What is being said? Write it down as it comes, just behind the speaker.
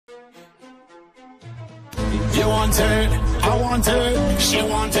You want it, I want it, she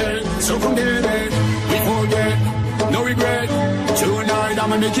want it, so come get it. We forget, no regret. Tonight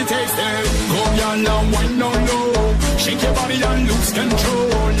I'ma make you taste it. Go y'all and wine down low. Shake your body and lose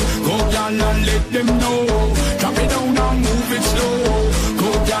control. Go y'all and let them know. Drop it down and move it slow. Go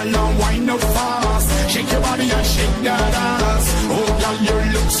y'all and wine up fast. Shake your body and shake that ass. Oh y'all, you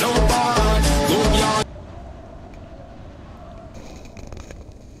look so bad. Go y'all.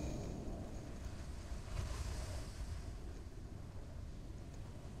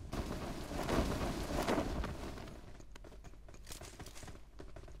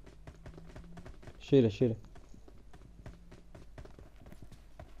 شيله شيله.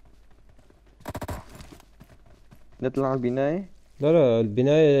 نطلع على البناية. لا لا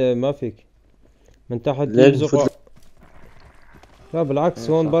البناية ما فيك، من تحت يبزقوا. لا بالعكس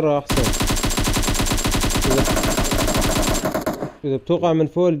هون برا احسن. اذا بتوقع من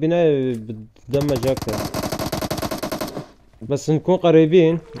فوق البناية بتدمج اكثر، بس نكون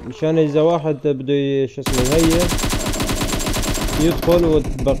قريبين مشان اذا واحد بده شو اسمه يهيئ يدخل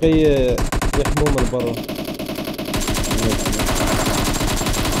والبقية يحموه من برا.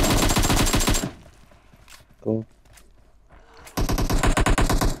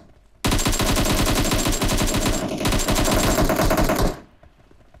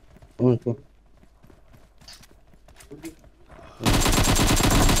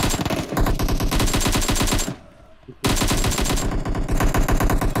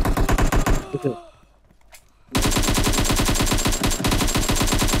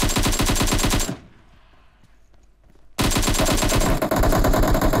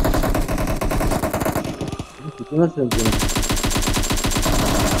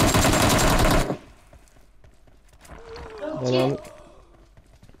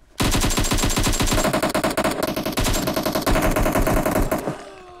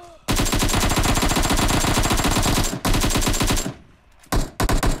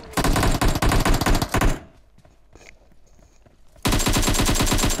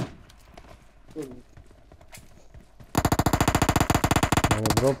 انا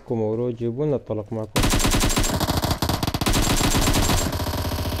اضربكم ورود جيبوا لنا الطلق معكم.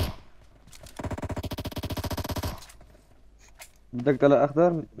 بدك طلق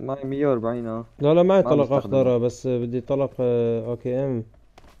اخضر؟ معي 140. لا لا معي طلق اخضر، بس بدي طلق اوكي ام.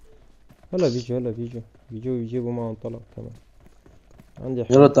 هلا بيجوا يجيبوا معهم طلق كمان. عندي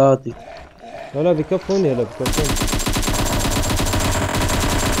حل. يلا تعاطي. لا بكفوني، هلا بكفوني.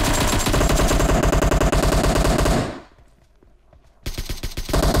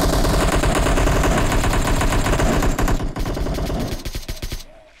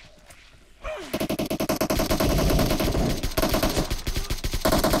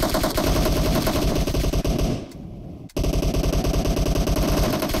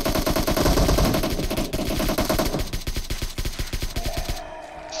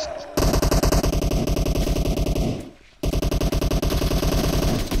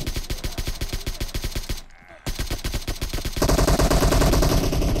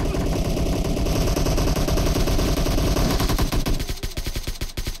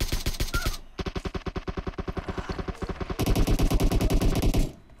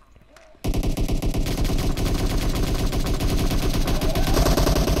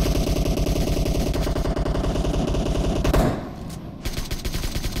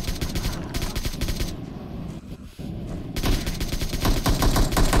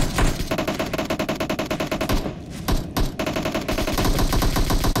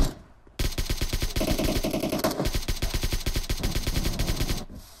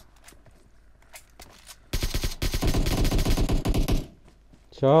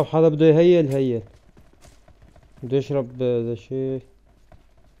 شباب حدا بده يهيل بده يشرب ذا شيء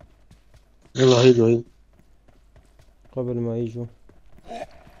يلا هيدوا قبل ما يجوا.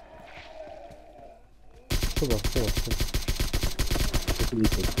 صبر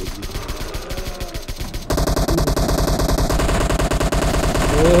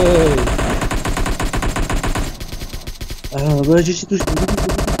باجي شي توش.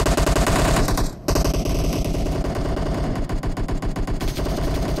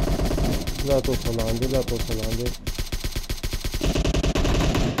 لا توصل لعندي، لا توصل لعندي.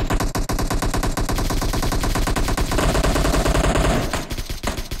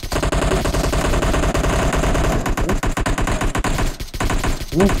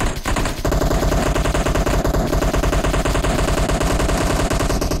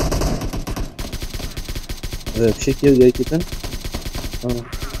 بشكل جاي كده.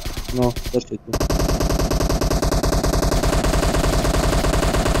 نو درت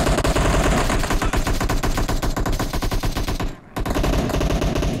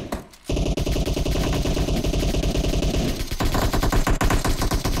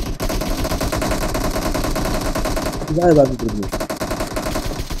ابتدائي بعد تضربني.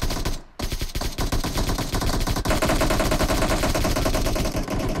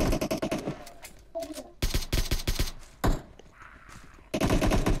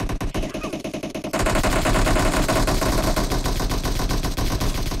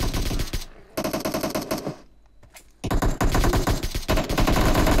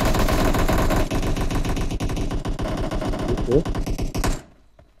 اوكي.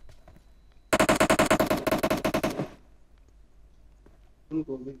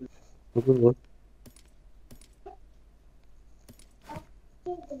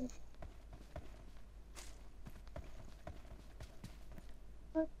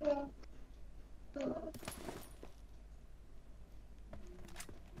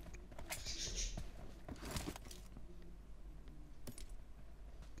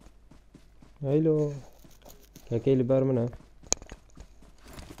 هيلو كاكي اللي بار منها.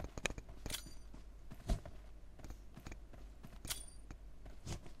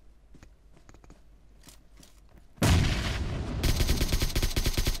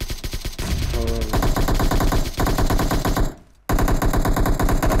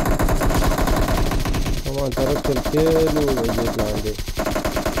 طبعا تركت الكيل وجيت لعندي.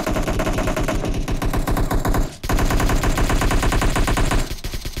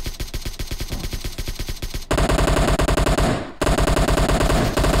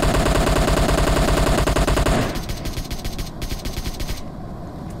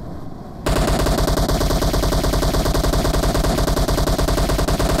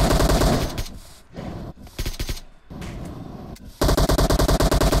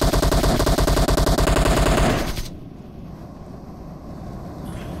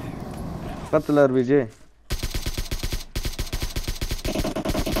 قتل ار بي جي.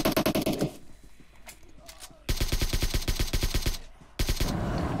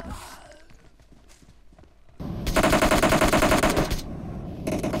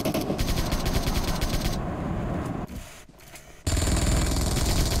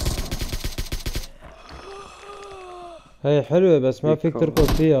 هي حلوة بس ما فيك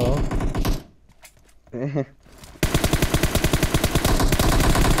تركض فيها.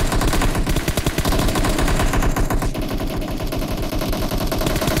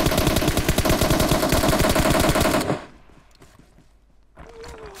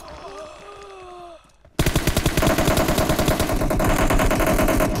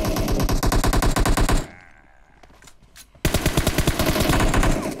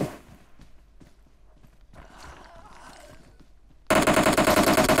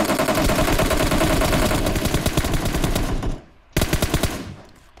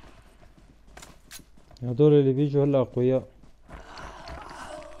 هدول اللي بيجوا هلا اقوياء.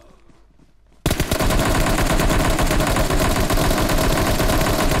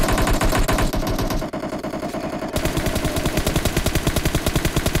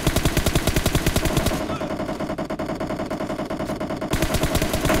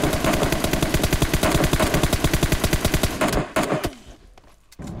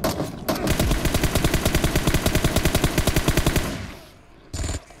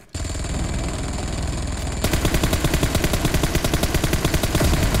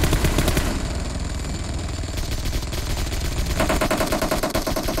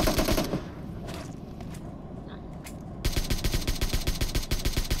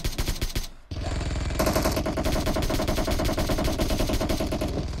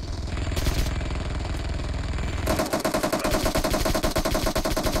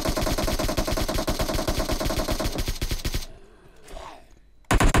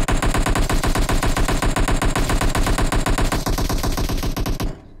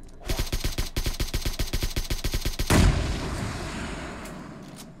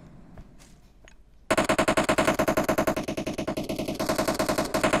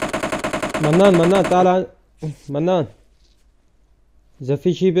 منان تعال منان، اذا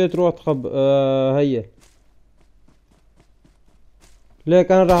في شي بيت روح تخب هيا.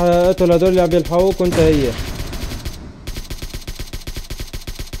 ليك انا راح اقتل هدول اللي عم يلحقوك وانت هيل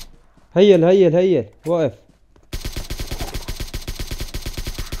وقف.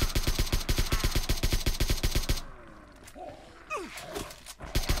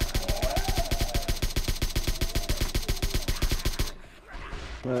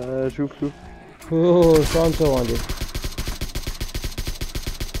 شوف اوه شو عم تسوي عندي؟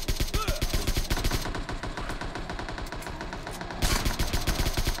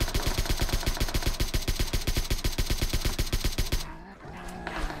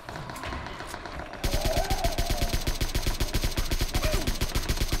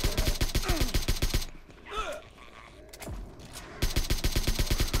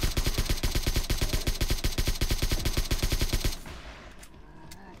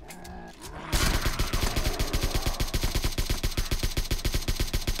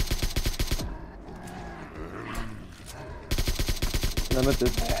 انا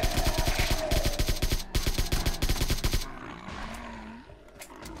متت.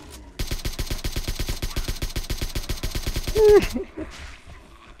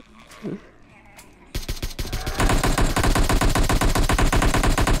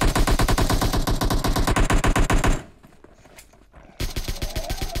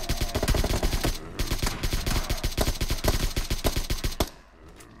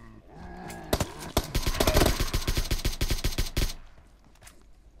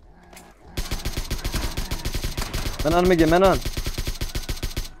 منان مجي منان.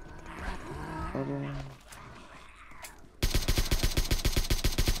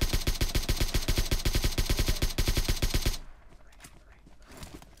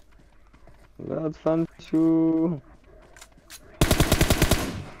 لا تفنشو.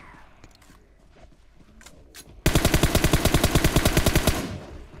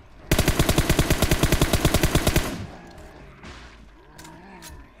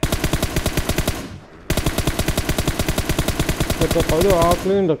 تقعدوا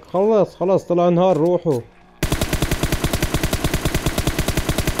عاطلين لك. خلاص طلع نهار، روحوا.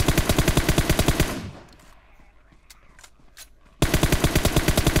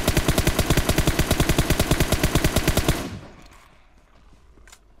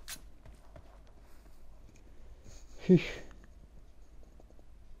 فيش.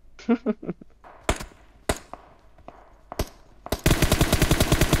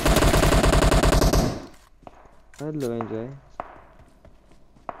 هلا وين جاي؟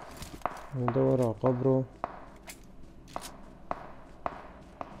 ندور على قبره.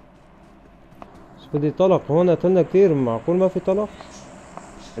 بس بدي طلق هون، قتلنا كتير. معقول ما في طلق؟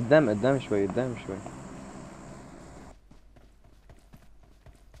 قدام شوي، قدام شوي.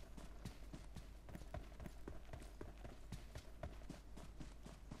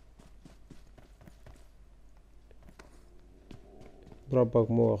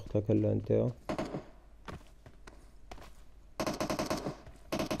 ربك مو وقتك الا انت.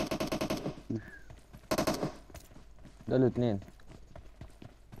 دول اثنين.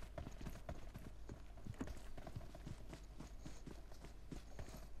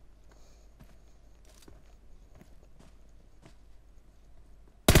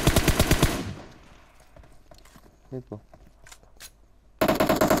 هيكو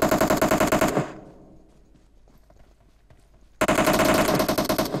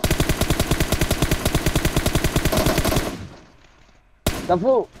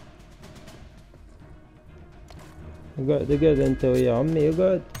كفو. اقعد انت ويا عمي،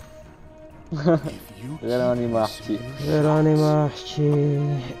 اقعد. غير اني ما احكي. غير اني ما احكي.